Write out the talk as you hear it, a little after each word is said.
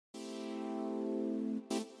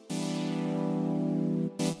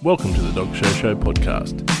Welcome to the Dog Show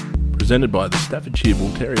podcast, presented by the Staffordshire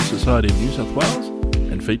Bull Terrier Society of New South Wales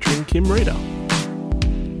and featuring Kim Reader.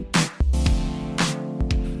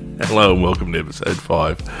 Hello and welcome to episode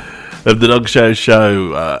 5 of the Dog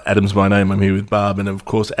Show. Adam's my name, I'm here with Barb, and of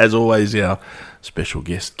course, as always, our special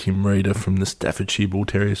guest, Kim Reader from the Staffordshire Bull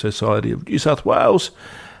Terrier Society of New South Wales.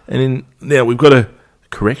 And now we've got a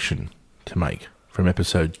correction to make from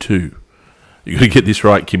episode 2. You got to get this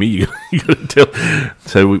right, Kimmy. You got to tell.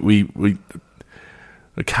 So we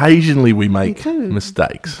occasionally we make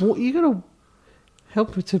mistakes. You got to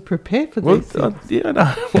help me to prepare for these things.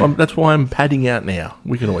 Well, that's why I'm padding out now.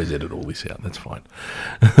 We can always edit all this out. That's fine.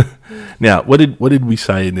 Now, what did we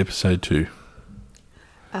say in episode 2?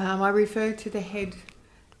 I referred to the head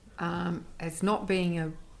as not being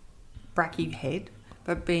a brachy head,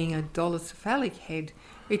 but being a dolichocephalic head,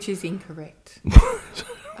 which is incorrect.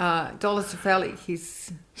 Dolichocephalic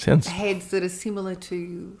is heads that are similar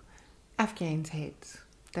to Afghan's heads.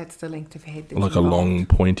 That's the length of head. That's like involved. A long,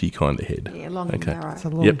 pointy kind of head. Yeah, long and narrow. It's a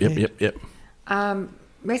long Yep.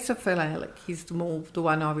 Mesocephalic is the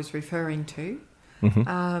one I was referring to.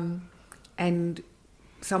 Mm-hmm. And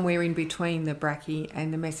somewhere in between the brachy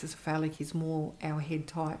and the mesocephalic is more our head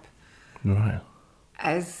type. Right.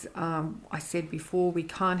 As I said before, we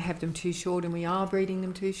can't have them too short, and we are breeding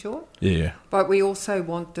them too short. Yeah. But we also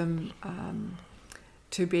want them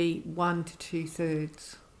to be 1 to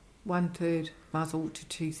 2/3, 1/3 muzzle to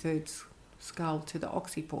 2/3 skull to the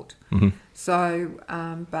occiput. Mm-hmm. So,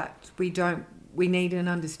 but we need an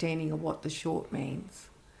understanding of what the short means.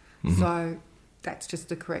 Mm-hmm. So that's just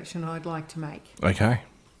the correction I'd like to make. Okay.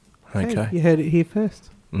 You heard it here first.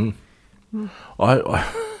 Mm.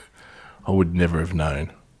 I would never have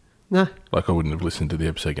known. No. Like, I wouldn't have listened to the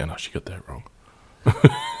episode going, oh, she got that wrong.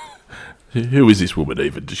 Who is this woman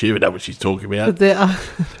even? Does she even know what she's talking about?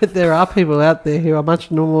 But there are people out there who are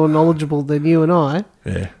much more knowledgeable than you and I.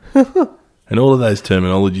 Yeah. And all of those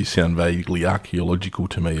terminologies sound vaguely archaeological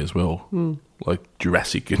to me as well. Mm. Like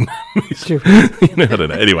Jurassic and... I don't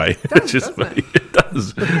know. Anyway, it's just me. It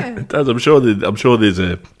does. Yeah. It does. I'm sure there's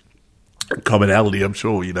a commonality. I'm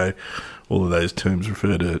sure, all of those terms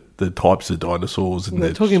refer to the types of dinosaurs. And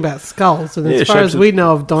they're talking about skulls, and as far as we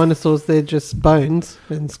know of dinosaurs, they're just bones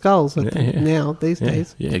and skulls now, these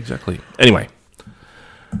days. Yeah, exactly. Anyway.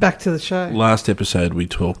 Back to the show. Last episode we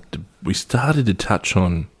started to touch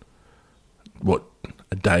on what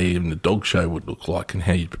a day in the dog show would look like and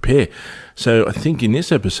how you prepare. So I think in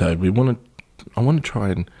this episode I want to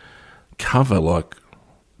try and cover, like,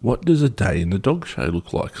 what does a day in the dog show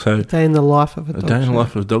look like? So a day in the life of a dog show. A day in the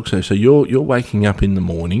life of a dog show. So you're waking up in the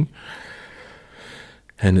morning,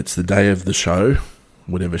 and it's the day of the show,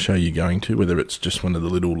 whatever show you're going to, whether it's just one of the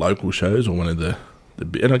little local shows or one of the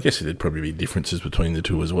and I guess there'd probably be differences between the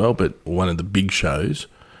two as well, but one of the big shows.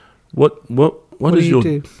 What do you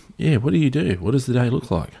do? Yeah, what do you do? What does the day look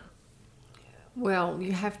like? Well,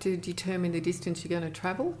 you have to determine the distance you're going to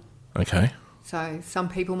travel. Okay. So some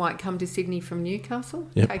people might come to Sydney from Newcastle.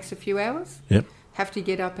 Yep. Takes a few hours. Yep. Have to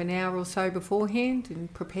get up an hour or so beforehand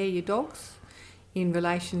and prepare your dogs in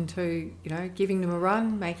relation to, giving them a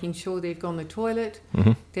run, making sure they've gone to the toilet,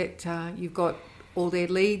 mm-hmm. that you've got all their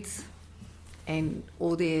leads and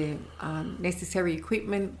all their necessary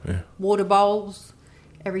equipment, water bowls,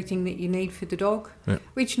 everything that you need for the dog,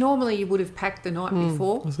 which normally you would have packed the night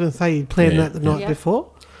before. I was going to say you'd planned that the night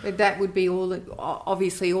before. But that would be all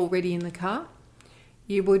obviously already in the car.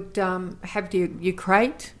 You would have your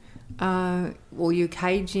crate or your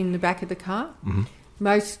cage in the back of the car. Mm-hmm.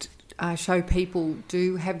 Most show people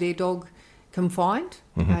do have their dog confined.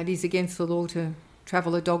 Mm-hmm. It is against the law to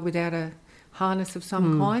travel a dog without a harness of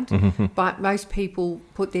some kind. Mm-hmm. But most people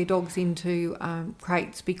put their dogs into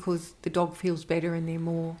crates because the dog feels better and they're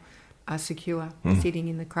more secure sitting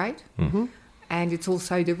in the crate. Mm-hmm. And it's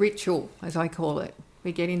also the ritual, as I call it.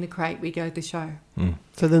 We get in the crate, we go to the show. Mm.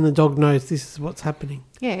 So then the dog knows this is what's happening.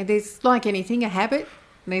 Yeah, there's, like anything, a habit.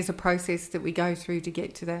 And there's a process that we go through to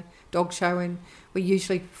get to the dog show, and we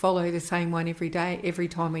usually follow the same one every day, every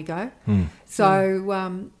time we go. Mm.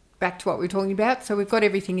 So back to what we were talking about. So we've got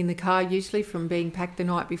everything in the car usually from being packed the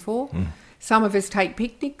night before. Mm. Some of us take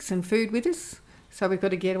picnics and food with us. So we've got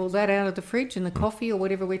to get all that out of the fridge and the coffee or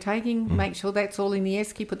whatever we're taking, make sure that's all in the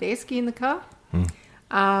esky, put the esky in the car.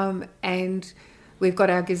 And we've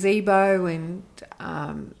got our gazebo and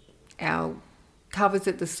our covers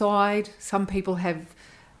at the side. Some people have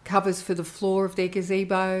covers for the floor of their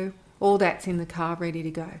gazebo. All that's in the car ready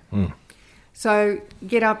to go. Mm. So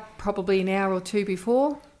get up probably an hour or two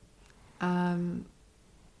before, run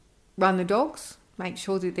the dogs, make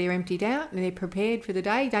sure that they're emptied out and they're prepared for the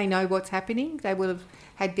day. They know what's happening. They will have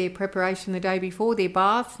had their preparation the day before, their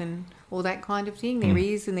bath and all that kind of thing, their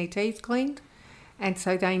ears and their teeth cleaned. And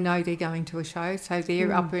so they know they're going to a show, so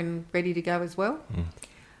they're up and ready to go as well.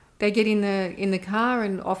 They get in the car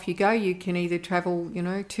and off you go. You can either travel,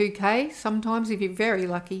 2K sometimes if you're very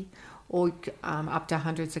lucky, or up to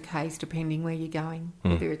hundreds of Ks depending where you're going,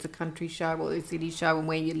 whether it's a country show or a city show and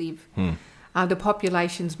where you live. The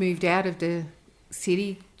population's moved out of the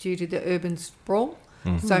city due to the urban sprawl,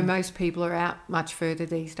 so most people are out much further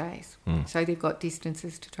these days. So they've got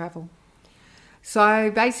distances to travel.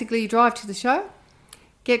 So basically you drive to the show,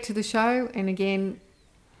 get to the show, and again,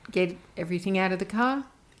 get everything out of the car,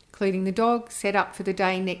 including the dog, set up for the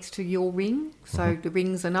day next to your ring. So the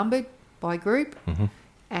rings are numbered by group,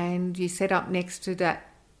 and you set up next to the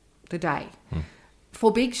day.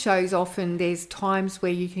 For big shows, often there's times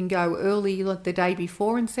where you can go early the day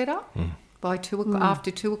before and set up by after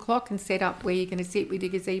 2 o'clock and set up where you're going to sit with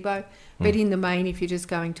your gazebo. But in the main, if you're just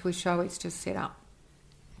going to a show, it's just set up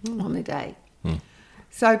on the day.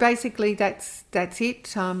 So basically, that's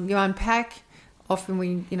it. You unpack.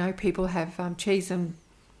 Often people have cheese and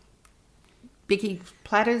bicky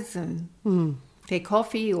platters and their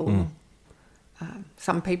coffee, or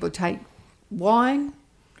some people take wine.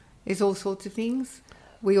 There's all sorts of things.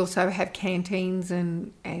 We also have canteens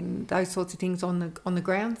and those sorts of things on the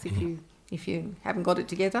grounds if you haven't got it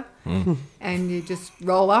together, and you just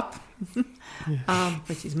roll up,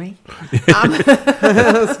 which is me.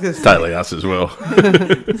 It's totally us as well.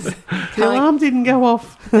 The alarm didn't go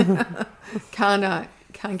off. Can't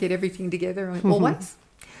get everything together always.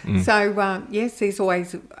 So yes, there's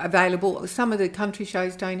always available. Some of the country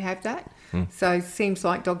shows don't have that. So it seems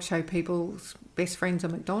like dog show people's best friends are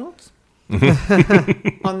McDonald's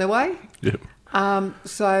on the way. Yep.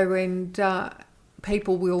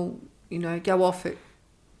 People will, go off at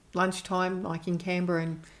lunchtime, like in Canberra,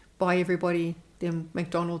 and buy everybody them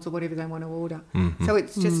McDonald's or whatever they want to order. So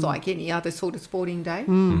it's just like any other sort of sporting day.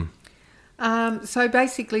 So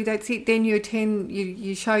basically that's it. Then you attend,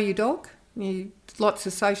 you show your dog. Lots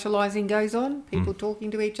of socialising goes on, people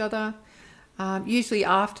talking to each other. Usually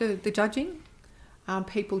after the judging,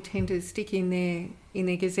 people tend to stick in their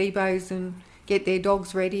gazebos and get their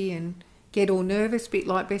dogs ready and get all nervous, bit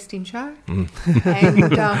like Best in Show,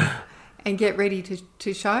 and get ready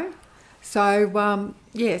to show. So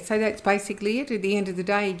so that's basically it. At the end of the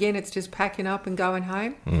day, again, it's just packing up and going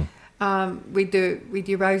home. With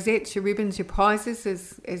your rosettes, your ribbons, your prizes,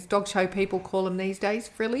 as dog show people call them these days,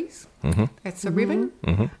 frillies. That's a ribbon.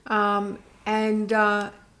 And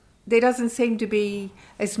there doesn't seem to be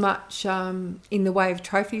as much in the way of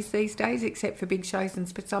trophies these days, except for big shows and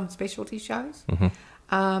some specialty shows.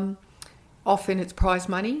 Often it's prize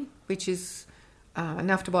money, which is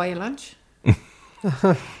enough to buy your lunch.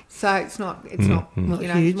 So it's not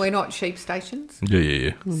huge. We're not sheep stations.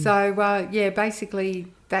 Yeah. So basically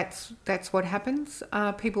that's what happens.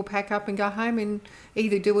 People pack up and go home and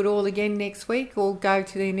either do it all again next week or go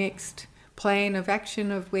to their next plan of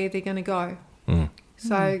action of where they're going to go.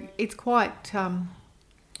 So it's quite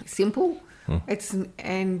simple. Lots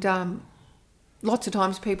of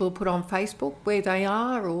times people put on Facebook where they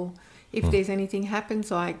are, or if there's anything happens,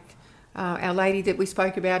 like our lady that we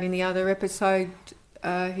spoke about in the other episode,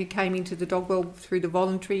 who came into the dog world through the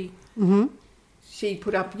voluntary. She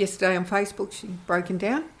put up yesterday on Facebook, she'd broken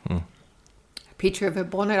down, a picture of her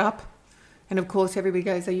bonnet up, and of course everybody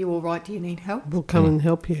goes, are you all right, do you need help? We'll come and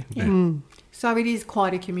help you. So it is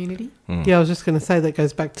quite a community. Yeah, I was just going to say that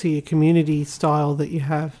goes back to your community style that you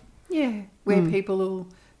have. Yeah, where people will,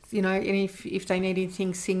 and if they need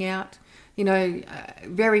anything, sing out.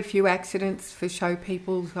 Very few accidents for show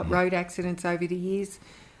people, road accidents over the years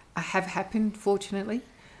have happened, fortunately.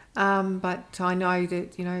 But I know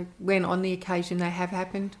that, when on the occasion they have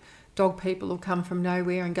happened, dog people will come from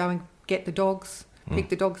nowhere and go and get the dogs, pick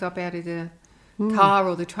the dogs up out of the car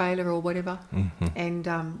or the trailer or whatever, and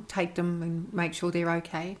take them and make sure they're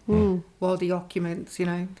okay, while the occupants,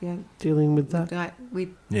 dealing with that,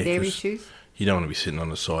 their issues. You don't want to be sitting on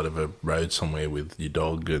the side of a road somewhere with your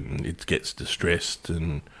dog and it gets distressed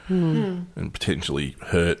and potentially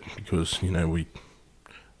hurt, because, we know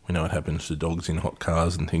what happens to dogs in hot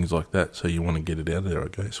cars and things like that, so you want to get it out of there, I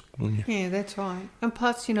guess. Yeah, that's right. And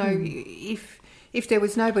plus, if there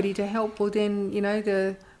was nobody to help, well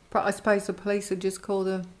then, I suppose the police would just call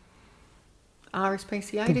the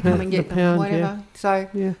RSPCA to come and get them, whatever. Yeah. So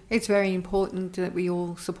it's very important that we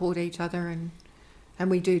all support each other, and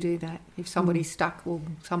we do that. If somebody's stuck,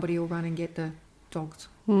 somebody will run and get the dogs.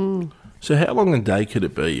 So how long a day could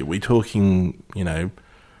it be? Are we talking,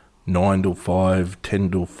 9 till 5,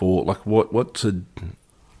 10 till 4? Like,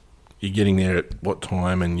 you're getting there at what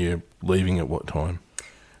time and you're leaving at what time?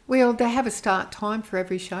 Well, they have a start time for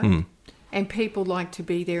every show, and people like to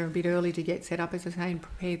be there a bit early to get set up, as I say, and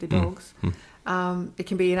prepare the dogs. It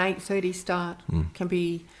can be an 8:30 start. It can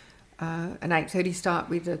be an 8:30 start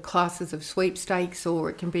with the classes of sweepstakes, or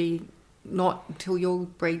it can be not until your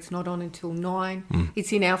breed's not on until 9.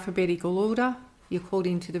 It's in alphabetical order. You're called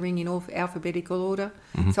into the ring in alphabetical order.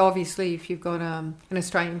 So obviously, if you've got an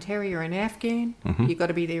Australian Terrier or an Afghan, you've got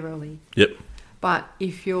to be there early. Yep. But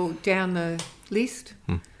if you're down the list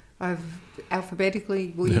of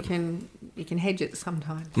alphabetically, well, you can hedge it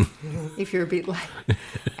sometimes if you're a bit late,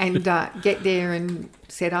 and get there and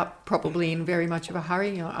set up probably in very much of a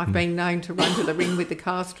hurry. I've been known to run to the ring with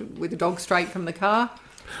the dog straight from the car.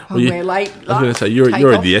 We're late. I was going to say you're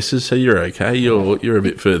in the S's, so you're okay. You're a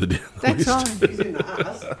bit further down the That's list. right. She's in the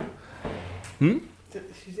R's.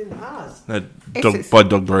 She's in the R's. No, by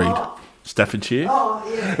dog breed. Oh. Staffordshire. Oh,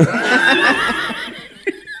 yeah.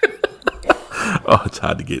 Oh, it's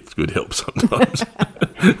hard to get good help sometimes.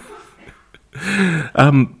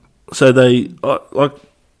 So they like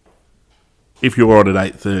if you're on at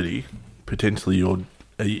 8:30, potentially are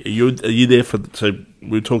you there for? So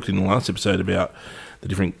we talked in the last episode about the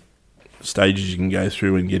different stages you can go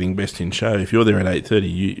through in getting best in show. If you're there at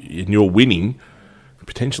 8:30, and you're winning,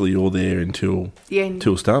 potentially you're there until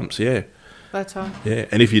stumps. Yeah, that's right. Yeah,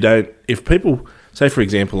 and if people say, for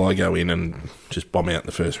example, I go in and just bomb out in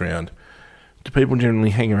the first round. Do people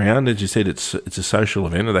generally hang around? As you said, it's a social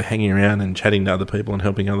event. Are they hanging around and chatting to other people and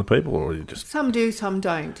helping other people, or are you just... Some do, some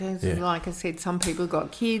don't. Like I said, some people have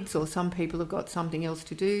got kids, or some people have got something else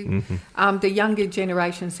to do. The younger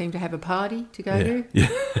generation seem to have a party to go to,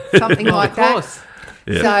 something like that. Of course.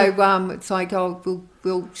 Yeah. So it's like,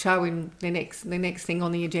 we'll show in the next thing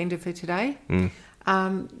on the agenda for today.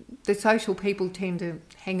 The social people tend to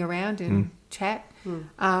hang around and chat.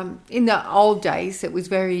 In the old days, it was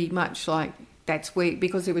very much like that's where,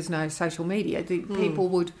 because there was no social media, people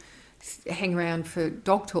would hang around for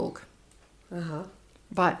dog talk.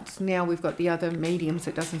 But now we've got the other mediums,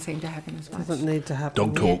 it doesn't seem to happen as much. Doesn't need to happen.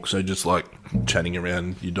 Dog talk, so just like chatting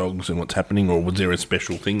around your dogs and what's happening, or was there a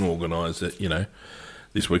special thing organised that,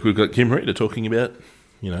 this week we've got Kim Rita talking about,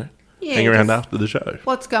 hang around after the show.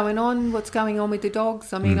 What's going on with the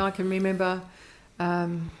dogs. I mean, I can remember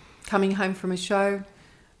coming home from a show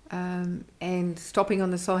and stopping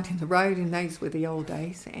on the side in the road, and those were the old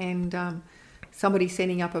days, and somebody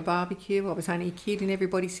setting up a barbecue. I was only a kid, and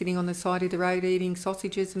everybody sitting on the side of the road eating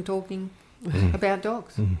sausages and talking about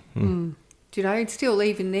dogs. Do you know, it's still,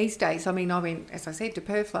 even these days, I mean, I went, as I said, to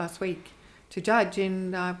Perth last week to judge,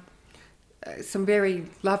 and some very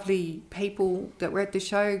lovely people that were at the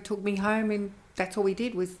show took me home, and that's all we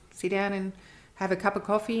did was sit down and have a cup of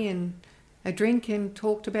coffee and a drink and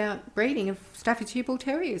talked about breeding of Staffordshire Bull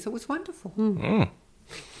Terriers. It was wonderful. It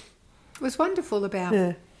was wonderful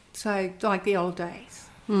so like the old days.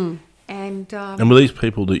 And were these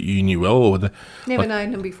people that you knew well, or were they, never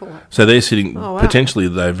known them before? So they're sitting, potentially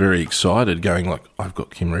they're very excited, going like, I've got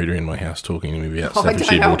Kim Rita in my house talking to me about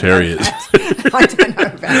Staffordshire Bull Terriers. I don't know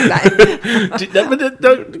about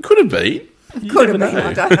that. Could have been. Could have been.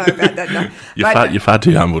 I don't know about that. No. You're far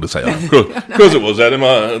too humble to say, of course it was, Adam.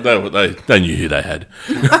 They knew who they had.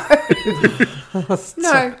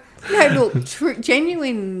 No, look,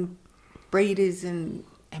 genuine breeders and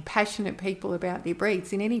passionate people about their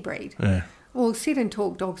breeds, in any breed, will sit and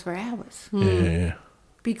talk dogs for hours.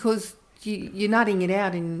 Because you're nutting it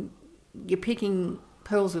out and you're picking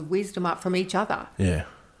pearls of wisdom up from each other. Yeah.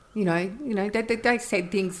 They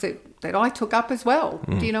said things that I took up as well.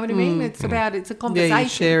 Do you know what I mean? It's a conversation. Yeah, you're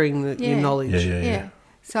sharing your knowledge. Yeah.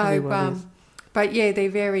 So, but yeah, they're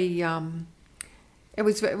very. It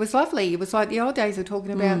was lovely. It was like the old days of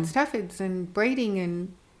talking about Staffords and breeding,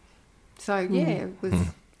 and so it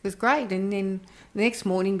was great. And then the next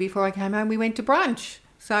morning before I came home, we went to brunch.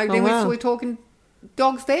 So then we were talking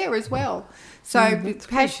dogs there as well. So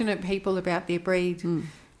passionate people about their breed.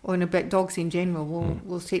 Or about dogs in general,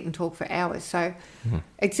 will sit and talk for hours. So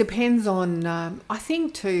it depends on, I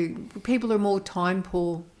think too, people are more time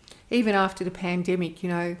poor. Even after the pandemic,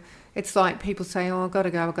 it's like people say, I've got to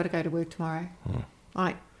go to work tomorrow.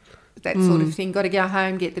 Like that sort of thing. Got to go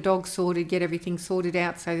home, get the dog sorted, get everything sorted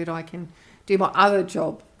out so that I can do my other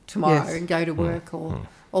job tomorrow and go to work or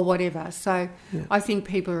whatever. So I think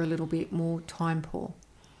people are a little bit more time poor.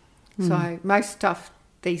 So most stuff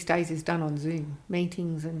these days is done on Zoom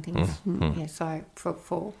meetings and things. So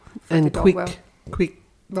for and the quick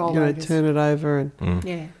turn it over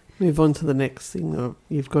and move on to the next thing that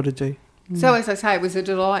you've got to do. So as I say, it was a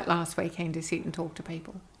delight last weekend to sit and talk to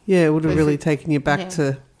people. Yeah, it would have really taken you back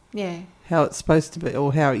to yeah how it's supposed to be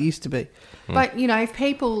or how it used to be. But, you know, if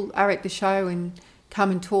people are at the show and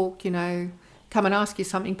come and talk, you know, come and ask you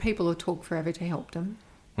something, people will talk forever to help them.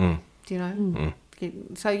 Do you know?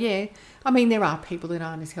 So, yeah, I mean, there are people that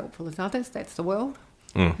aren't as helpful as others. That's the world.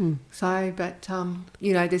 So, but,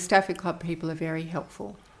 you know, the Stafford Club people are very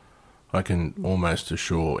helpful. I can almost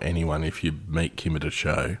assure anyone if you meet Kim at a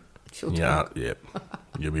show, you'll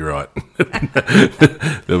be right.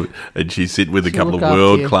 And she's sitting with a couple of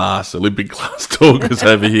world-class, Olympic-class talkers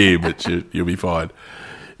over here, but you'll be fine.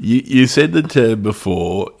 You said the term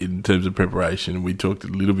before in terms of preparation. We talked a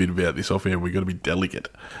little bit about this off air. We've got to be delicate.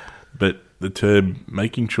 But the term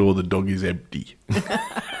making sure the dog is empty.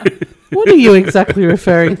 What are you exactly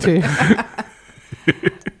referring to?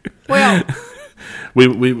 Well,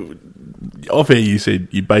 we off air you said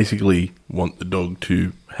you basically want the dog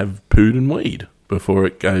to have pooed and weed before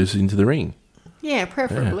it goes into the ring. Yeah,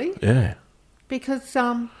 preferably. Yeah. Because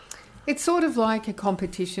it's sort of like a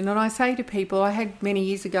competition. And I say to people, I had many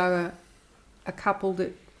years ago a couple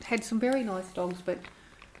that had some very nice dogs, but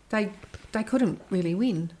they couldn't really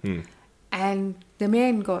win. And the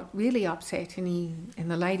man got really upset, and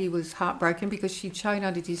the lady was heartbroken because she'd shown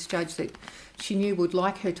under this judge that she knew would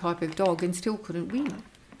like her type of dog and still couldn't win.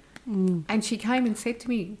 And she came and said to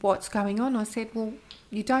me, "What's going on?" I said, "Well,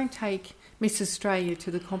 you don't take Miss Australia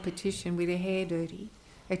to the competition with her hair dirty,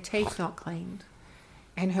 her teeth not cleaned,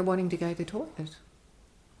 and her wanting to go to the toilet.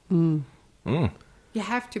 You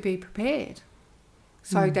have to be prepared.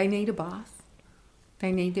 So they need a bath.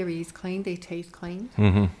 They need their ears cleaned, their teeth cleaned,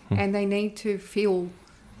 and they need to feel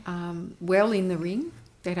well in the ring.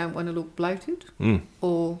 They don't want to look bloated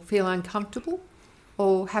or feel uncomfortable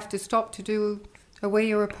or have to stop to do a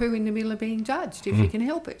wee or a poo in the middle of being judged if you can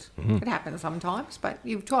help it. It happens sometimes, but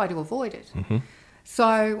you try to avoid it.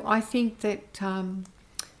 So I think that,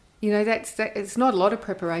 you know, it's not a lot of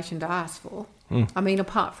preparation to ask for. I mean,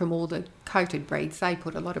 apart from all the coated breeds, they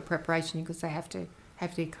put a lot of preparation because they have to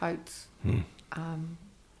have their coats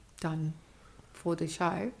done for the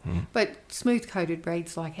show. But smooth-coated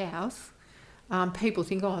breeds like ours, people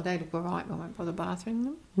think, oh, they look all right, I won't bother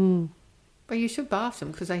bathing them. But you should bath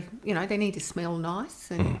them because they need to smell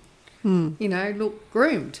nice and, you know, look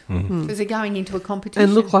groomed because they're going into a competition.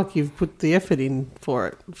 And look like you've put the effort in for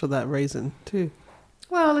it for that reason too.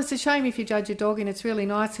 Well, it's a shame if you judge a dog and it's really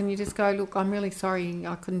nice and you just go, look, I'm really sorry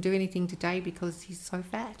I couldn't do anything today because he's so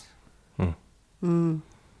fat.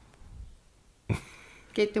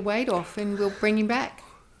 Get the weight off and we'll bring him back.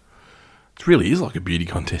 It really is like a beauty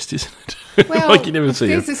contest, isn't it? Well, like you never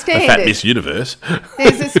see a fat Miss Universe.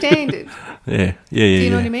 There's a standard. Yeah. Do you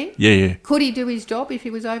know what I mean? Yeah. Could he do his job if he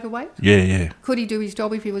was overweight? Yeah. Could he do his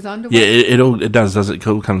job if he was underweight? Yeah, it does. It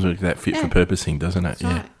all comes with that fit for purpose thing, doesn't it? That's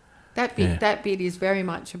right. That bit is very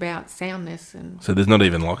much about soundness. And so there's not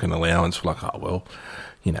even like an allowance for like, oh, well,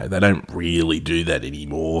 you know, they don't really do that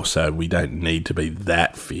anymore, so we don't need to be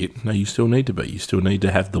that fit. No, you still need to be. You still need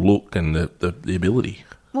to have the look and the ability.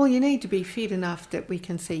 Well, you need to be fit enough that we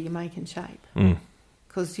can see your make and shape.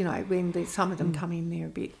 Because, you know, when some of them come in, they're a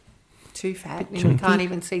bit too fat and you can't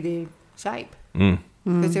even see their shape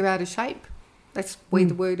because they're out of shape. That's where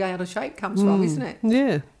the word out of shape comes from, isn't it?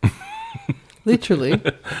 Yeah. Literally.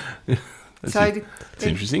 It's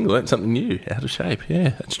interesting. Learn something new. Out of shape. Yeah,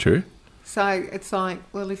 that's true. So it's like,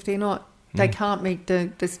 well, if they're not, they can't meet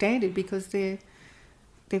the standard because they've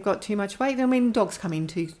got too much weight. I mean, dogs come in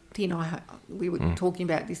too thin. We were talking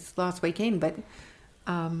about this last weekend, but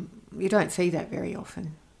you don't see that very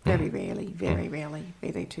often. Very rarely,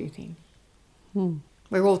 where they're too thin.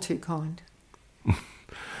 We're all too kind.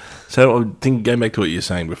 So I think going back to what you were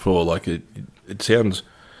saying before, like it sounds.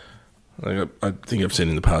 Like I think I've said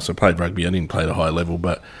in the past, I played rugby. I didn't play at a high level,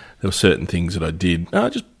 but there were certain things that I did.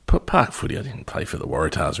 Just park footy. I didn't play for the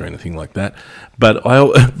Waratahs or anything like that. But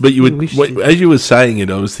you would, as you were saying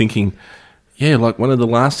it, I was thinking, yeah, like one of the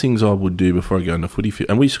last things I would do before I go into footy field,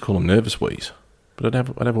 and we used to call them nervous wees, but I'd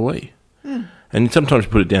have a wee, and sometimes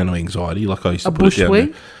put it down to anxiety. Like I used to put it down.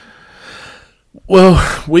 Wee?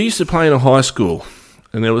 Well, we used to play in a high school.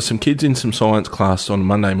 And there were some kids in some science class on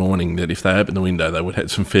Monday morning that if they opened the window, they would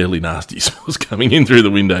have some fairly nasty smells coming in through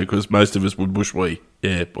the window because most of us would bush wee,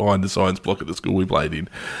 behind the science block at the school we played in.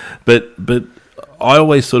 But I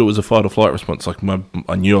always thought it was a fight or flight response. Like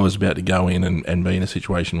I knew I was about to go in and be in a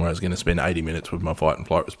situation where I was going to spend 80 minutes with my fight and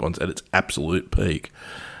flight response at its absolute peak.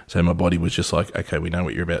 So my body was just like, okay, we know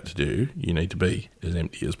what you're about to do. You need to be as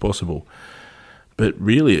empty as possible. But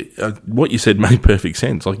really, what you said made perfect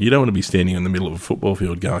sense. Like, you don't want to be standing in the middle of a football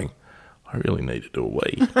field going, I really need to do a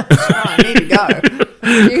wee. I need to go.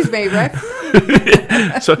 Excuse me, ref.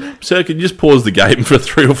 So, sir, can you just pause the game for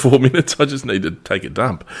 3 or 4 minutes? I just need to take a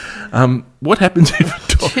dump. What happens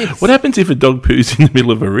if a dog poos in the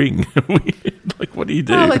middle of a ring? Like, what do you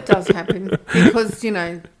do? Well, it does happen because,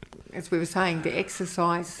 as we were saying, the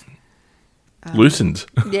exercise loosens.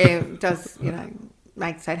 Yeah, it does,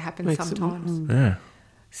 makes that happen sometimes. Yeah.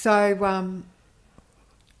 So,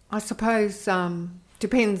 I suppose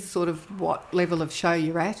depends sort of what level of show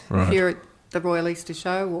you're at. Right. If you're at the Royal Easter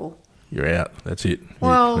Show or... You're out. That's it.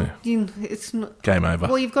 Well, it's not... Game over.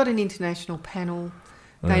 Well, you've got an international panel.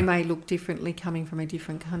 They may look differently coming from a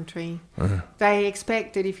different country. They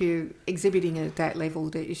expect that if you're exhibiting at that level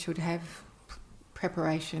that you should have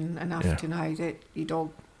preparation enough to know that your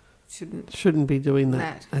dog shouldn't be doing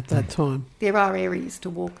that at that time. There are areas to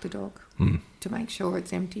walk the dog to make sure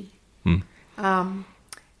it's empty.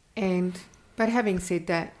 But having said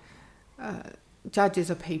that,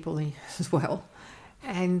 judges are people as well,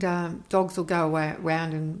 and dogs will go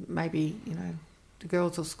around and maybe the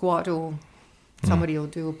girls will squat or somebody will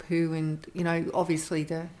do a poo, and obviously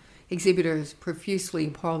the exhibitor is profusely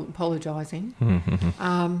apologising.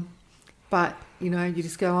 But you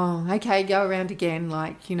just go, oh, okay, go around again.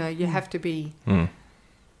 Like you have to be.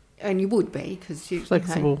 And you would be because you're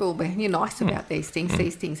flexible. You're nice about these things.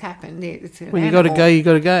 These things happen. When you got to go, you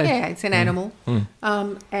got to go. Yeah, it's an animal.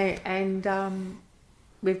 And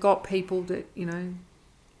we've got people that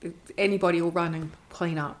anybody will run and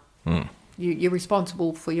clean up. You're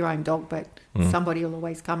responsible for your own dog, but somebody will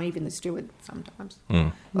always come, even the steward sometimes,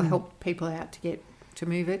 or help people out to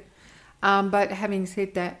move it. But having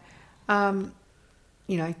said that,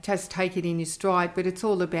 just take it in your stride. But it's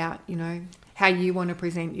all about how you want to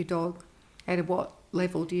present your dog, at what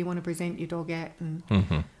level do you want to present your dog at. And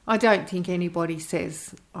I don't think anybody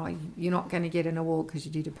says, oh, you're not going to get an award because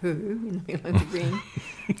you did a poo in the middle of the ring.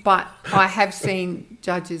 But I have seen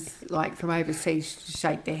judges like from overseas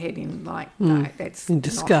shake their head in like, no, that's in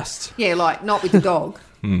disgust. Not with the dog,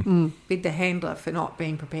 with the handler for not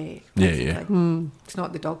being prepared. It's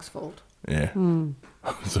not the dog's fault. Yeah.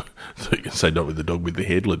 So you can say not with the dog, with the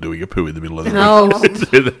handler doing a poo in the middle of the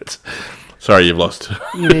ring. Sorry, you've lost.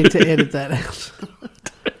 You need to edit that out.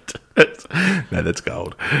 No, that's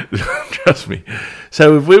gold. Trust me.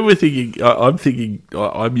 So if we were thinking, I'm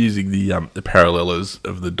using the parallelers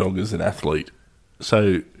of the dog as an athlete.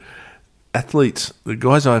 So athletes, the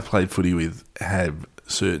guys I've played footy with have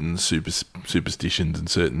certain superstitions and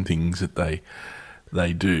certain things that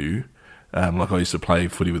they do. Like I used to play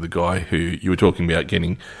footy with a guy who you were talking about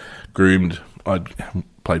getting groomed. I'd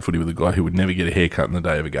played footy with a guy who would never get a haircut in the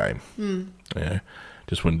day of a game.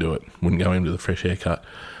 Just wouldn't do it. Wouldn't go in with a fresh haircut.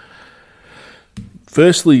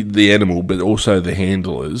 Firstly, the animal, but also the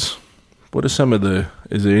handlers. What are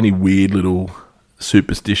is there any weird little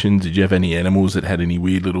superstitions? Did you have any animals that had any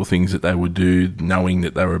weird little things that they would do knowing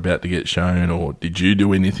that they were about to get shown? Or did you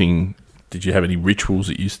do anything? Did you have any rituals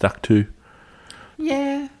that you stuck to?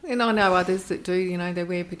 Yeah, and I know others that do. They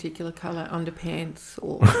wear particular colour underpants.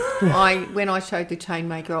 Or when I showed the chain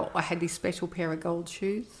maker, I had this special pair of gold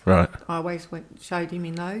shoes. Right. I always showed him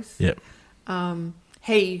in those. Yep.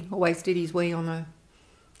 He always did his wee on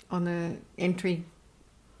the entry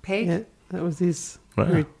peg. Yeah, that was his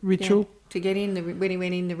ritual to get in when he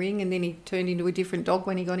went in the ring, and then he turned into a different dog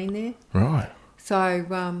when he got in there. Right.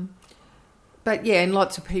 So. But yeah, and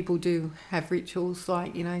lots of people do have rituals,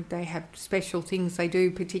 like, they have special things they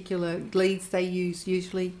do, particular leads they use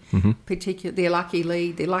usually, their lucky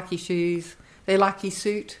lead, their lucky shoes, their lucky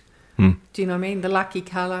suit. Do you know what I mean? The lucky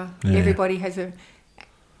colour. Yeah. Everybody has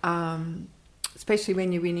especially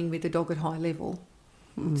when you're winning with a dog at high level,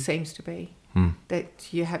 seems to be,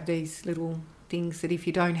 that you have these little things that if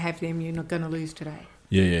you don't have them, you're not going to lose today.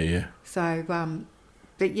 Yeah. So,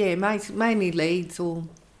 but yeah, mainly leads or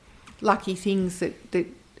lucky things that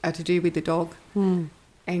are to do with the dog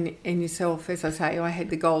and yourself. As I say, I had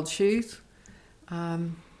the gold shoes,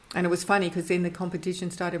 and it was funny because then the competition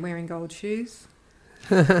started wearing gold shoes.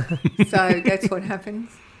 So that's what happens.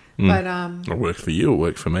 But it worked for you, it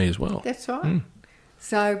worked for me as well. That's right.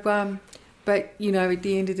 So but at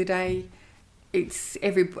the end of the day, it's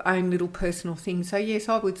every own little personal thing. So yes,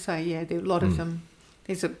 I would say there are a lot of them.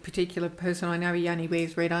 There's a particular person I know, he only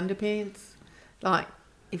wears red underpants, like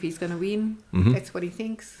if he's going to win, that's what he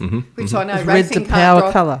thinks. Which I know red's racing a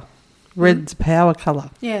power colour. Red's power colour.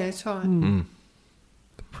 Yeah, that's right.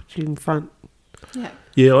 Put you in front.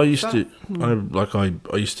 Yeah, I used to.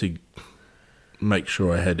 I used to make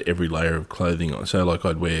sure I had every layer of clothing on. So, like,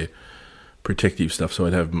 I'd wear protective stuff. So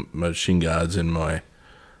I'd have my shin guards and my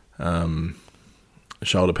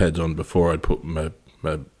shoulder pads on before I'd put my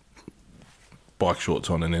bike shorts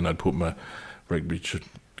on, and then I'd put my rugby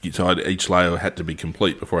each layer had to be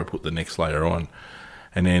complete before I put the next layer on.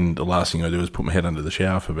 And then the last thing I do was put my head under the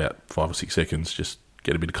shower for about 5 or 6 seconds, just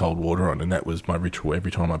get a bit of cold water on, and that was my ritual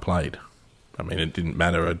every time I played. I mean, it didn't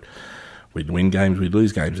matter. We'd win games, we'd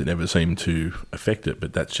lose games. It never seemed to affect it,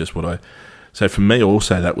 but that's just what I... So for me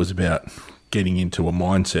also, that was about getting into a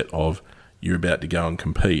mindset of you're about to go and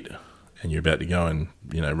compete and you're about to go and,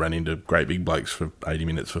 run into great big blokes for 80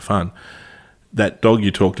 minutes for fun. That dog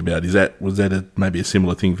you talked about, was that maybe a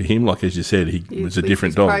similar thing for him? Like as you said, he was a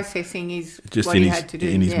different dog. Processing is just what he had to do.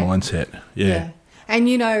 In his mindset, yeah.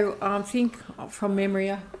 And, I think from memory,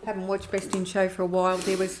 I haven't watched Best in Show for a while,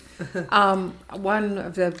 there was one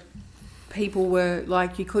of the people were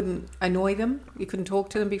like, you couldn't annoy them, you couldn't talk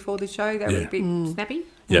to them before the show, they were a bit snappy.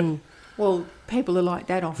 Yep. Well, people are like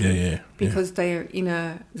that often because they're in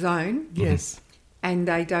a zone. Yes. And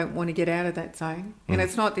they don't want to get out of that zone. And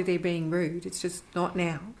it's not that they're being rude, it's just not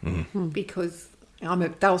now. Because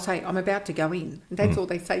they'll say, I'm about to go in. And that's all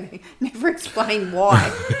they say. They never explain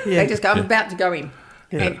why. They just go, I'm about to go in.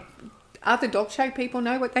 Yeah. And other dog show people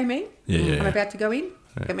know what they mean. I'm about to go in.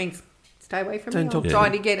 That means stay away from me. I'm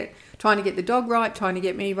trying to get the dog right, trying to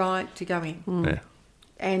get me right to go in.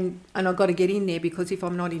 And I've got to get in there because if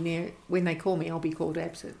I'm not in there, when they call me, I'll be called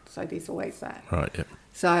absent. So there's always that. Right, yeah.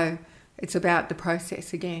 So it's about the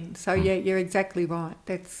process again. So, you're exactly right.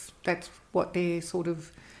 That's what they're sort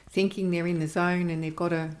of thinking. They're in the zone and they've got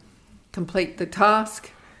to complete the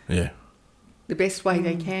task the best way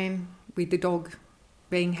they can with the dog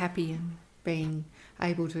being happy and being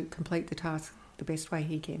able to complete the task the best way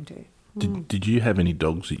he can do. Did you have any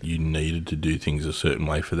dogs that you needed to do things a certain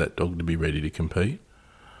way for that dog to be ready to compete?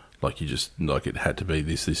 Like it had to be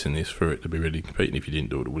this, and this for it to be ready to compete, and if you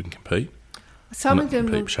didn't do it, it wouldn't compete? Some of them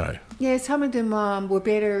were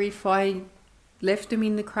better if I left them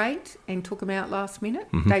in the crate and took them out last minute.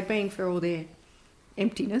 They'd been for all their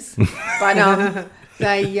emptiness. But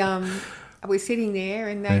they were sitting there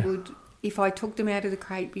and they would, if I took them out of the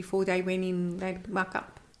crate before they went in, they'd muck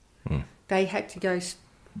up. They had to go...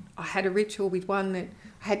 I had a ritual with one that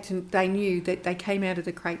they knew that they came out of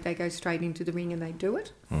the crate, they go straight into the ring and they do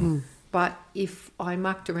it. But if I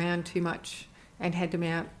mucked around too much and had them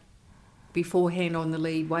out beforehand on the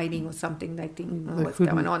lead waiting or something, they didn't know what's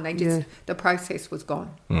going on. They just the process was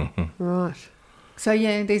gone. Right. So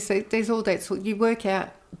there's all that sort. You work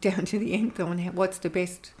out down to the end on what's the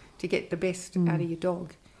best to get the best out of your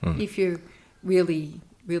dog. If you're really,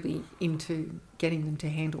 really into getting them to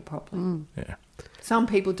handle properly. Yeah. Some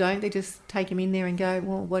people don't. They just take them in there and go,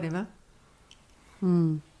 well, whatever.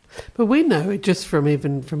 But we know it just from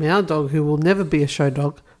our dog, who will never be a show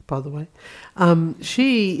dog, by the way.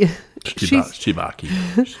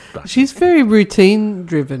 She's very routine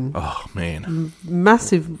driven. Oh man,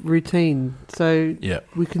 massive routine. So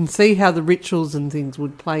we can see how the rituals and things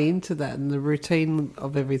would play into that, and the routine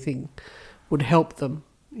of everything would help them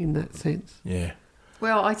in that sense. Yeah.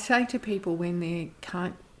 Well, I say to people when they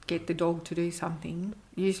can't get the dog to do something,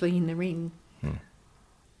 usually in the ring,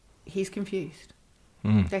 he's confused.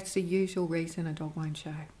 That's the usual reason a dog won't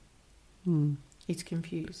show. It's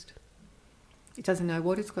confused. It doesn't know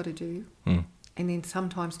what it's got to do. And then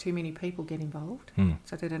sometimes too many people get involved,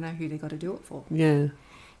 so they don't know who they've got to do it for. Yeah.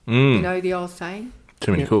 You know the old saying?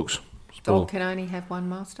 Too many cooks. Dog can only have one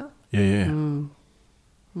master. Yeah.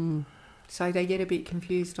 So they get a bit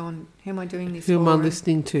confused on, who am I doing this for? Who am I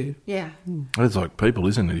listening to? Yeah. It's like people,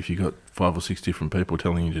 isn't it? If you've got 5 or 6 different people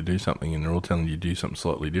telling you to do something and they're all telling you to do something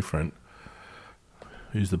slightly different,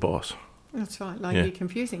 who's the boss? That's right. You're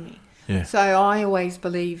confusing me. Yeah. So I always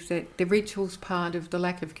believe that the ritual's part of the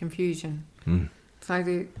lack of confusion. So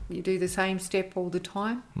you do the same step all the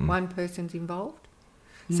time. One person's involved.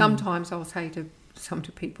 Sometimes I'll say to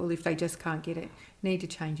people, if they just can't get it, need to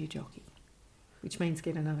change your jockey, which means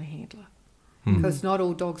get another handler. Because not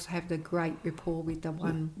all dogs have the great rapport with the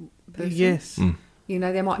one person. Yes. You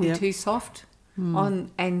know, they might be too soft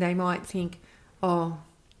and they might think, oh,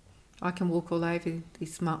 I can walk all over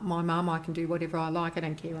this. My mum, I can do whatever I like. I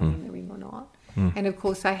don't care if I'm in the ring or not. And, of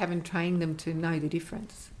course, they haven't trained them to know the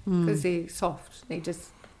difference because they're soft. They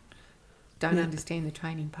just don't understand the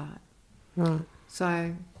training part. Right.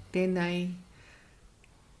 So then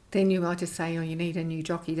you might just say, oh, you need a new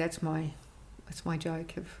jockey. That's my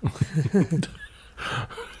joke of...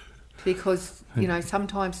 because,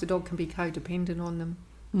 sometimes the dog can be codependent on them.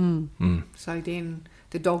 So then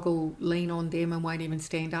the dog will lean on them and won't even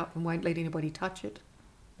stand up and won't let anybody touch it.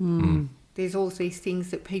 There's all these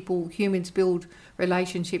things that humans build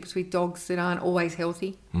relationships with dogs that aren't always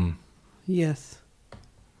healthy. Yes.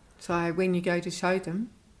 So when you go to show them,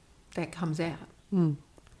 that comes out.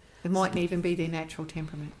 It mightn't even be their natural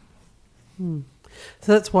temperament.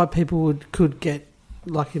 So that's why people could get,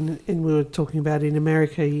 like we were talking about in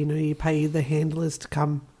America, you pay the handlers to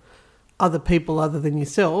come, other people other than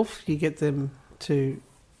yourself, you get them to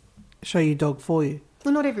show your dog for you.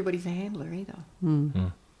 Well, not everybody's a handler either.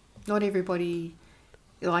 Not everybody,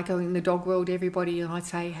 like in the dog world, everybody, I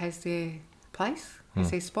say, has their place,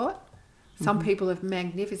 has their spot. Some people are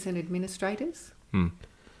magnificent administrators,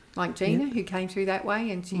 like Gina, who came through that way,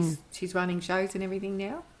 and she's running shows and everything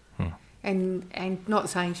now. And not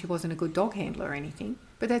saying she wasn't a good dog handler or anything,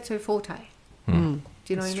 but that's her forte. Do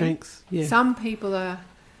you know what I mean? Yeah. Some people are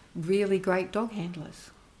really great dog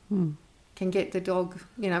handlers. Can get the dog,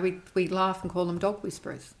 we laugh and call them dog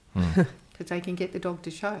whisperers because they can get the dog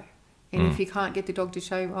to show. And if you can't get the dog to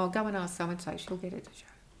show, go and ask so-and-so, she'll get it to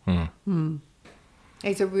show.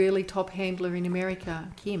 He's a really top handler in America,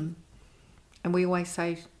 Kim. And we always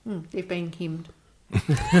say, they've been Kimmed.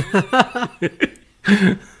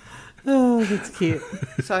 Oh, that's cute.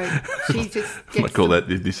 So she just gets... I might call that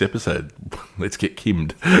this episode, Let's Get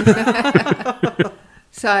Kimmed.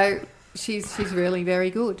 So she's really very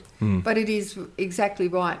good. But it is exactly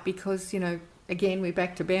right because, again, we're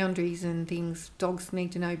back to boundaries and things. Dogs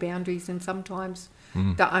need to know boundaries, and sometimes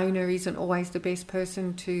the owner isn't always the best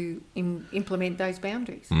person to implement those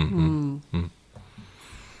boundaries.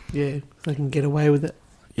 Yeah, they can get away with it.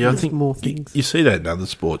 Yeah, I think more things. You see that in other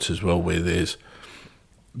sports as well, where there's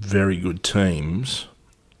very good teams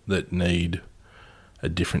that need a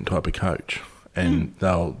different type of coach, and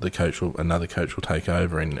another coach will take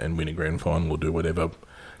over and win a grand final or do whatever,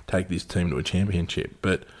 take this team to a championship.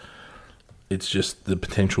 But it's just the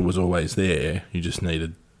potential was always there. You just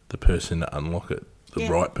needed the person to unlock it, the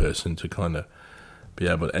right person to kind of be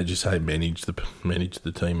able to, as you say, manage the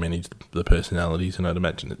team, manage the personalities. And I'd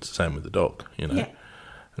imagine it's the same with the dog,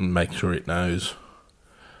 and make sure it knows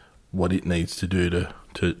what it needs to do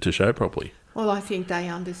to show properly. Well, I think they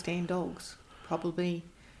understand dogs probably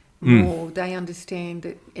more. They understand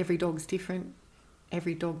that every dog's different.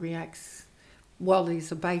 Every dog reacts. While there's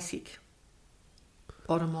a basic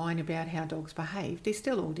bottom line about how dogs behave, they're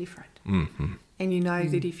still all different. And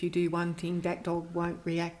that if you do one thing, that dog won't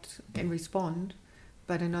react and respond,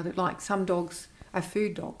 but another, like some dogs are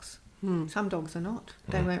food dogs. Some dogs are not.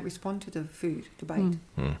 They won't respond to the food debate.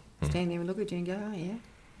 Stand there and look at you and go, oh yeah,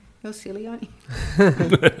 you're silly, aren't you?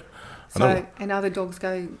 And other dogs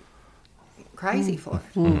go crazy for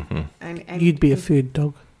it. And you'd be a food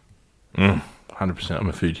dog. 100%. I'm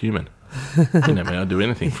a food human. I'd do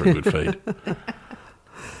anything for a good feed.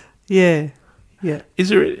 Yeah. Is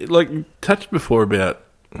there, touched before about,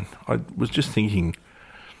 I was just thinking,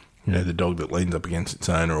 the dog that leans up against its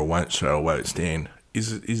owner or won't show or won't stand.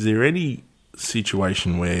 Is there any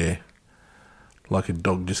situation where, like, a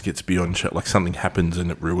dog just gets beyond show, like something happens and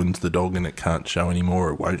it ruins the dog and it can't show anymore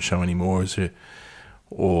or it won't show anymore? Is there,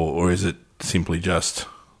 or is it simply just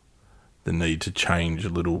the need to change a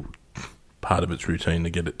little part of its routine to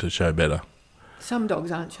get it to show better? Some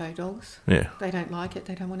dogs aren't show dogs. Yeah. They don't like it.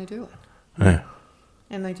 They don't want to do it. Yeah.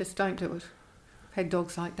 And they just don't do it. I've had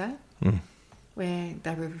dogs like that where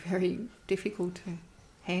they were very difficult to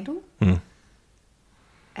handle.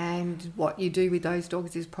 And what you do with those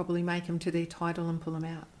dogs is probably make them to their title and pull them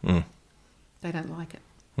out. They don't like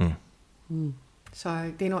it.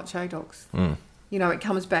 So they're not show dogs. It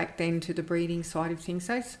comes back then to the breeding side of things.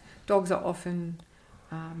 Those dogs are often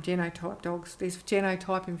genotype dogs. There's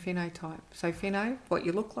genotype and phenotype. So pheno, what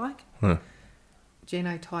you look like.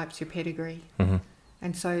 Genotype's your pedigree.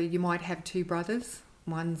 And so you might have two brothers.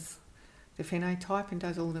 One's the phenotype and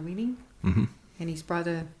does all the winning. And his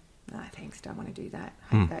brother, no thanks, don't want to do that.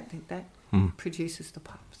 Hate that, think that. Produces the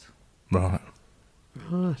pups. Right.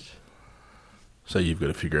 So you've got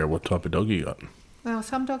to figure out what type of dog you got. Well,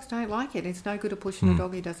 some dogs don't like it. It's no good at pushing a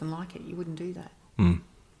dog who doesn't like it. You wouldn't do that.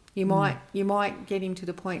 You might get him to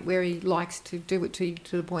the point where he likes to do it to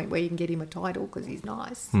the point where you can get him a title because he's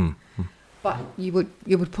nice. But you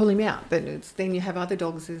would pull him out. But then you have other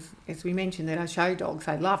dogs, as we mentioned, that are show dogs.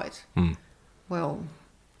 They love it. Well,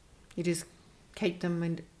 you just keep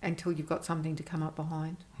them until you've got something to come up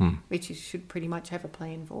behind, which you should pretty much have a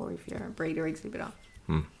plan for if you're a breeder exhibitor.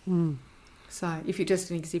 So if you're just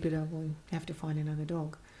an exhibitor, well, you have to find another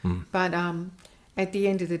dog. But at the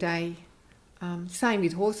end of the day, same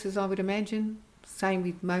with horses, I would imagine. Same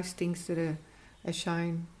with most things that are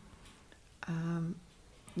shown.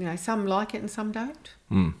 Some like it and some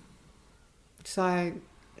don't. So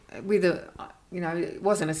with it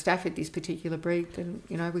wasn't a Stafford, this particular breed,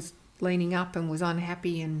 that, was leaning up and was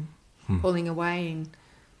unhappy and pulling away. And,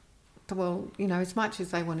 well, as much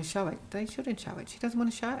as they want to show it, they shouldn't show it. She doesn't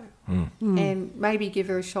want to show. And maybe give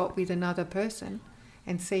her a shot with another person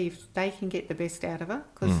and see if they can get the best out of her.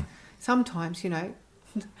 Because sometimes,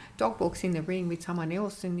 dog walks in the ring with someone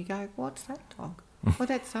else and you go, what's that dog? Well,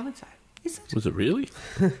 that's so-and-so. Is it? Was it really?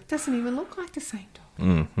 Doesn't even look like the same dog.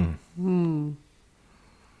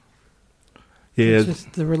 Yeah, It's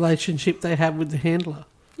just the relationship they have with the handler.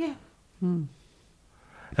 Yeah. and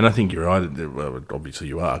I think you're right. Well, obviously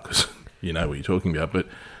you are, because you know what you're talking about. But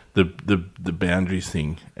the boundaries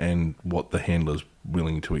thing and what the handler's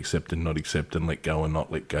willing to accept and not accept and let go and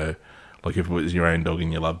not let go. Like if it was your own dog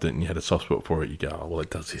and you loved it and you had a soft spot for it, you go, oh, well,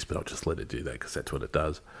 it does this, but I'll just let it do that because that's what it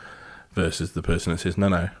does. Versus the person that says,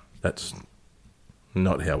 no, that's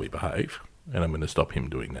not how we behave, and I'm going to stop him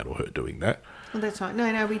doing that or her doing that. Well, that's right.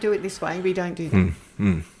 No, we do it this way. We don't do that.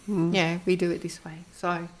 Yeah, we do it this way.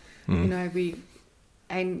 So, as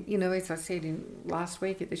I said last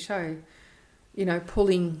week at the show,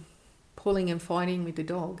 pulling and fighting with the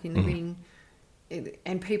dog in the ring,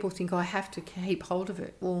 and people think, I have to keep hold of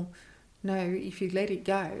it. Well, no, if you let it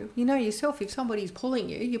go, yourself, if somebody's pulling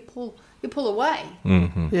you, you pull away.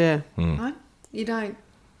 Yeah. Right? You don't,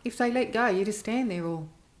 if they let go, you just stand there or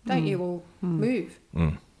move.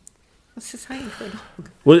 It's the same for a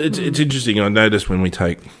dog. Well, it's interesting. I noticed when we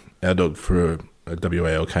take our dog for a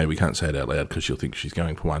WALK, we can't say it out loud because she'll think she's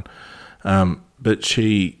going for one. But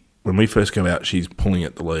when we first go out, she's pulling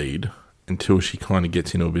at the lead until she kind of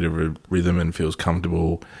gets into a bit of a rhythm and feels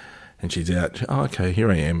comfortable, and she's out. Oh, okay, here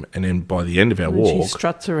I am. And then by the end of our walk, she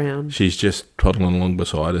struts around. She's just toddling along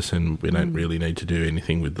beside us, and we don't really need to do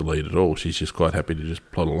anything with the lead at all. She's just quite happy to just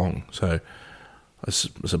plod along. So I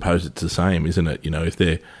suppose it's the same, isn't it? If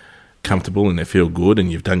they're comfortable and they feel good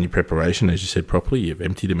and you've done your preparation, as you said, properly, you've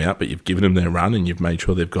emptied them out, but you've given them their run and you've made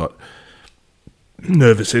sure they've got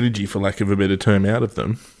nervous energy, for lack of a better term, out of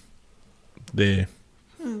them, they're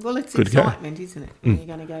well, it's good excitement, isn't it? When you're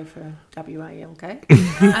going to go for a WALK.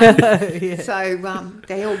 So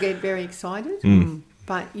they all get very excited.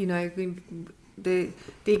 But, the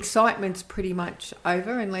excitement's pretty much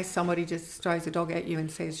over unless somebody just throws a dog at you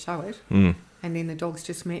and says, show it. And then the dog's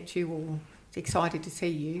just met you or is excited to see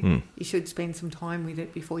you. You should spend some time with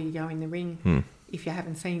it before you go in the ring if you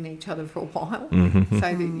haven't seen each other for a while, so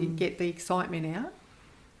that you get the excitement out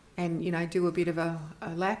and, do a bit of a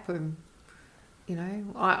lap. And,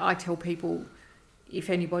 I tell people, if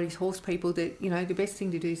anybody's horse people, that, the best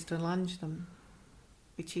thing to do is to lunge them,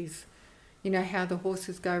 which is, how the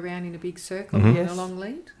horses go around in a big circle in a long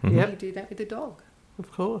lead. You do that with the dog.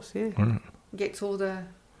 Of course, yeah. Right. Gets all the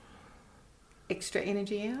extra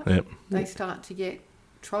energy out. Yep. They start to get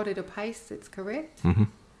trot at a pace that's correct,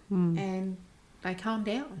 and they calm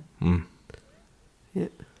down. Yeah.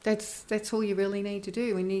 That's all you really need to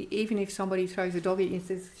do. And even if somebody throws a dog at you and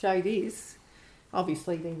says, show this,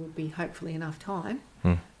 obviously there would be hopefully enough time,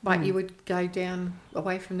 but you would go down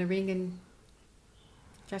away from the ring and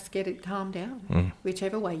just get it calmed down,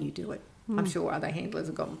 whichever way you do it. I'm sure other handlers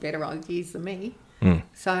have got better ideas than me.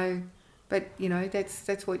 So, but,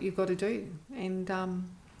 that's what you've got to do. And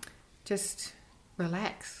just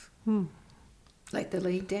relax. Let the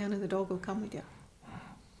lead down and the dog will come with you.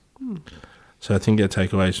 So I think our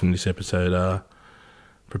takeaways from this episode are: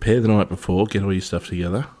 prepare the night before, get all your stuff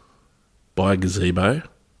together, buy a gazebo,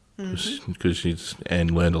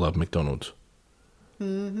 and learn to love McDonald's.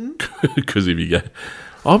 Because if you go,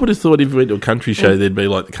 I would have thought if you went to a country show, there'd be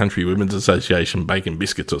like the Country Women's Association bacon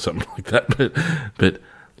biscuits or something like that. But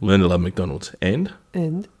learn to love McDonald's and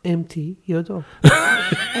empty your dog.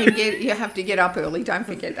 And you have to get up early. Don't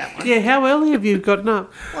forget that one. Yeah, how early have you gotten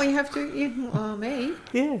up? Well, you have to. Me.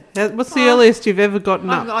 Yeah. What's the earliest you've ever gotten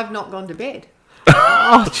up? I've not gone to bed.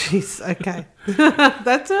 Oh, jeez. Okay.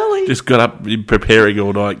 That's early. just got up, preparing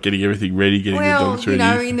all night, getting everything ready, getting the dogs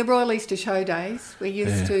ready. In the Royal Easter Show days, we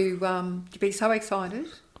used to be so excited.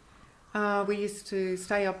 We used to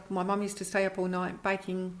stay up. My mum used to stay up all night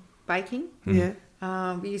baking. Yeah.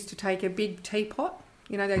 We used to take a big teapot,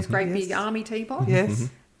 those great big army teapots. Yes.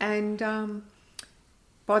 And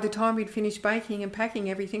by the time we'd finished baking and packing,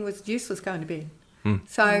 everything was useless going to bed.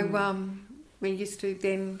 So we used to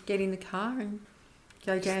then get in the car and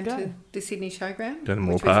go down to the Sydney Showground, Down to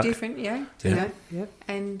Moore which Park. was different,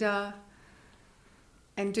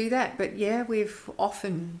 and do that. But we've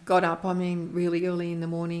often got up, really early in the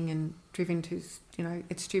morning and driven to,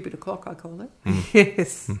 at stupid o'clock, I call it.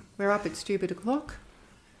 Yes. We're up at stupid o'clock.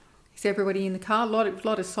 Is everybody in the car? A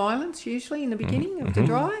lot of silence usually in the beginning of the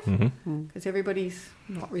drive because everybody's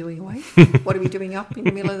not really awake. What are we doing up in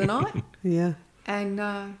the middle of the night? Yeah. And,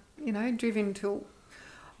 driven to...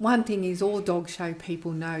 One thing is all dog show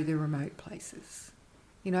people know the remote places.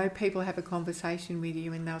 People have a conversation with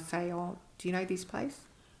you and they'll say, oh, do you know this place?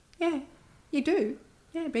 Yeah, you do.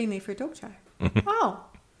 Yeah, been there for a dog show. Oh,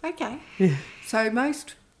 okay. Yeah. So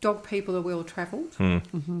most dog people are well travelled,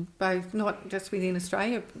 both not just within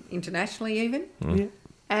Australia, internationally even, Yeah.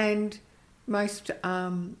 and most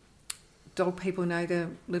dog people know the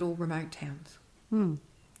little remote towns. So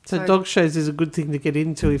So- dog shows is a good thing to get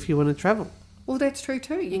into if you want to travel. Well, that's true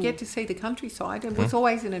too. You get to see the countryside. It was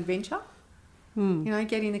always an adventure. You know,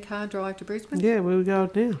 get in the car, drive to Brisbane. Yeah, where we going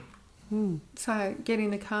now? So get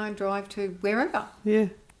in the car and drive to wherever. Yeah.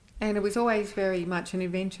 And it was always very much an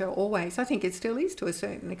adventure, always. I think it still is to a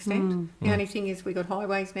certain extent. The only thing is we got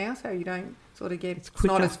highways now, so you don't sort of get, it's not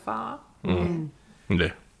quicker. as far.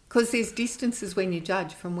 Yeah. Because there's distances when you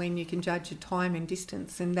judge from when you can judge your time and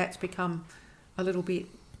distance, and that's become a little bit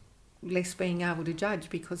less being able to judge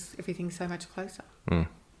because everything's so much closer.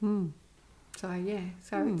 So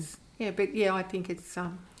yeah, but yeah, I think it's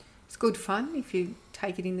good fun if you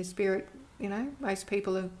take it in the spirit. You know, most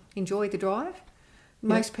people enjoy the drive.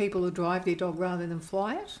 Most people will drive their dog rather than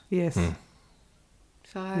fly it. Yes.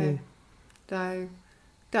 So, though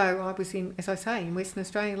I was in, as I say, in Western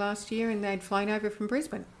Australia last year, and they'd flown over from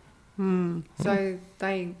Brisbane. So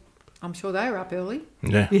I'm sure they were up early.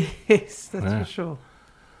 Yeah. Yes, that's Yeah. for sure.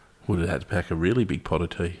 Would have had to pack a really big pot of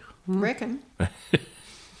tea. Reckon.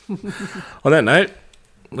 On that note,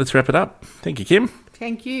 let's wrap it up. Thank you, Kim.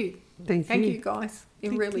 Thank you. Thank you guys.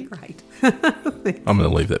 You're really great. I'm going to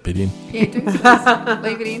leave that bit in. Yeah, do please.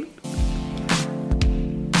 Leave it in.